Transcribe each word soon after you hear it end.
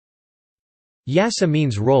Yasa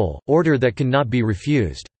means role, order that cannot be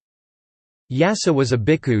refused. Yasa was a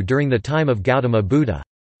bhikkhu during the time of Gautama Buddha.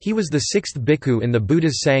 He was the sixth bhikkhu in the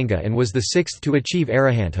Buddha's Sangha and was the sixth to achieve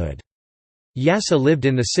arahanthood. Yasa lived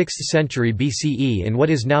in the 6th century BCE in what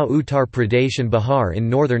is now Uttar Pradesh and Bihar in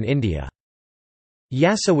northern India.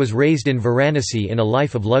 Yasa was raised in Varanasi in a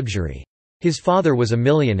life of luxury. His father was a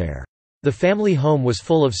millionaire. The family home was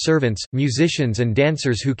full of servants, musicians and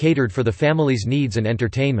dancers who catered for the family's needs and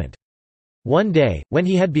entertainment. One day, when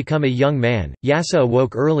he had become a young man, Yasa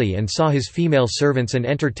awoke early and saw his female servants and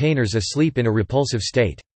entertainers asleep in a repulsive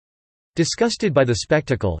state. Disgusted by the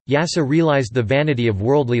spectacle, Yasa realized the vanity of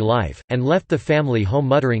worldly life, and left the family home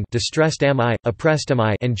muttering, "Distressed am I, oppressed am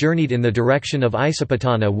I," and journeyed in the direction of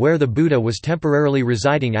Isapatana where the Buddha was temporarily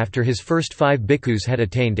residing after his first 5 bhikkhus had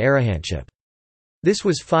attained arahantship. This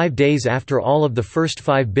was 5 days after all of the first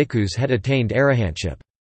 5 bhikkhus had attained arahantship.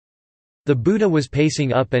 The Buddha was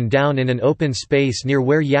pacing up and down in an open space near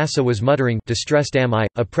where Yasa was muttering, "Distressed am I,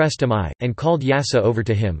 oppressed am I," and called Yasa over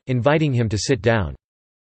to him, inviting him to sit down.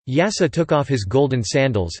 Yasa took off his golden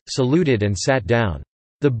sandals, saluted and sat down.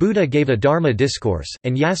 The Buddha gave a Dharma discourse,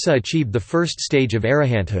 and Yasa achieved the first stage of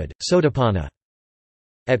arahanthood, Sotapanna.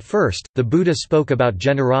 At first, the Buddha spoke about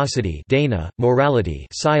generosity, dana, morality,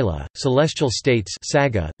 sila, celestial states,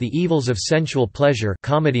 saga, the evils of sensual pleasure,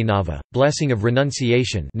 kamadinava, blessing of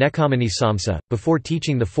renunciation, nekkamanisamsa, before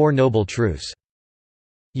teaching the 4 noble truths.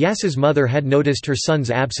 Yasa's mother had noticed her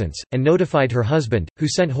son's absence, and notified her husband, who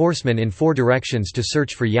sent horsemen in 4 directions to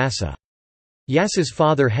search for Yasa. Yasa's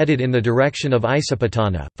father headed in the direction of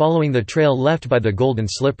Isapatana, following the trail left by the golden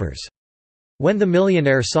slippers. When the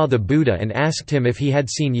millionaire saw the Buddha and asked him if he had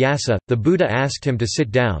seen Yasa, the Buddha asked him to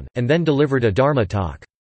sit down, and then delivered a Dharma talk.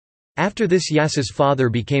 After this, Yasa's father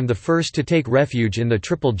became the first to take refuge in the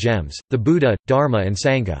Triple Gems, the Buddha, Dharma and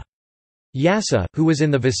Sangha. Yasa, who was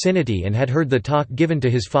in the vicinity and had heard the talk given to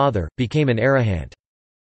his father, became an arahant.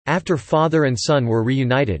 After father and son were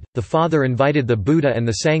reunited, the father invited the Buddha and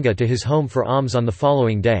the Sangha to his home for alms on the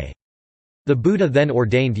following day. The Buddha then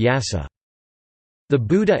ordained Yasa. The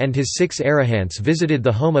Buddha and his 6 arahants visited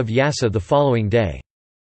the home of Yasa the following day.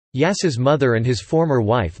 Yasa's mother and his former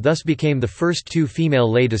wife thus became the first 2 female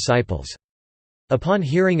lay disciples. Upon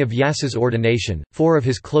hearing of Yasa's ordination, 4 of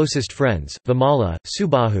his closest friends, Vimala,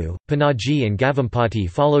 Subahu, Panaji and Gavampati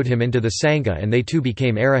followed him into the Sangha and they too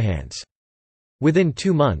became arahants. Within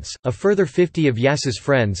 2 months, a further 50 of Yasa's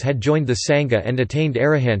friends had joined the Sangha and attained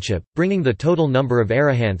arahantship, bringing the total number of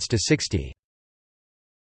arahants to 60.